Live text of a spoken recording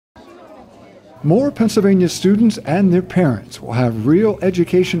More Pennsylvania students and their parents will have real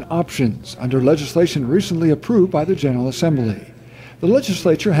education options under legislation recently approved by the General Assembly. The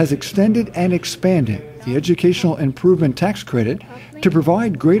legislature has extended and expanded the Educational Improvement Tax Credit to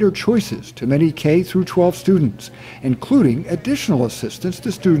provide greater choices to many K-12 students, including additional assistance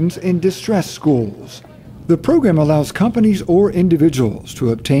to students in distressed schools. The program allows companies or individuals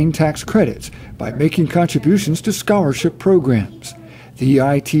to obtain tax credits by making contributions to scholarship programs. The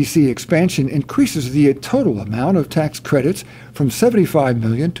EITC expansion increases the total amount of tax credits from $75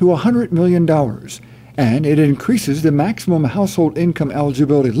 million to $100 million, and it increases the maximum household income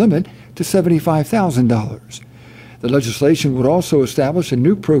eligibility limit to $75,000. The legislation would also establish a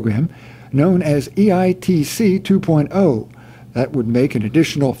new program known as EITC 2.0 that would make an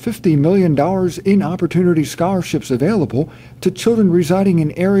additional $50 million in opportunity scholarships available to children residing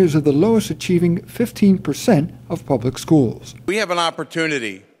in areas of the lowest achieving 15% of public schools. We have an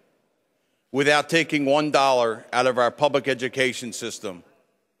opportunity, without taking $1 out of our public education system,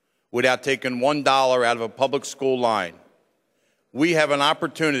 without taking $1 out of a public school line, we have an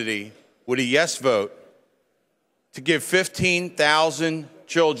opportunity with a yes vote to give 15,000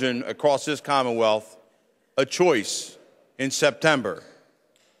 children across this Commonwealth a choice in September.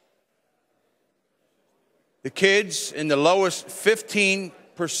 The kids in the lowest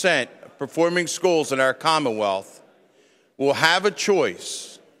 15% performing schools in our Commonwealth will have a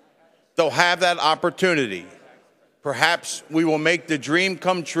choice. They'll have that opportunity. Perhaps we will make the dream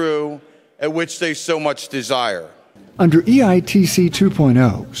come true at which they so much desire. Under EITC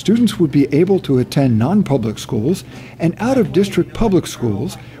 2.0, students would be able to attend non-public schools and out-of-district public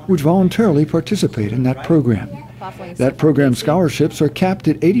schools which voluntarily participate in that program. That program's scholarships are capped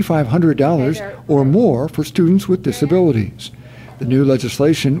at $8,500 or more for students with disabilities. The new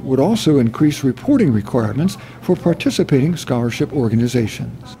legislation would also increase reporting requirements for participating scholarship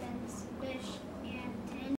organizations.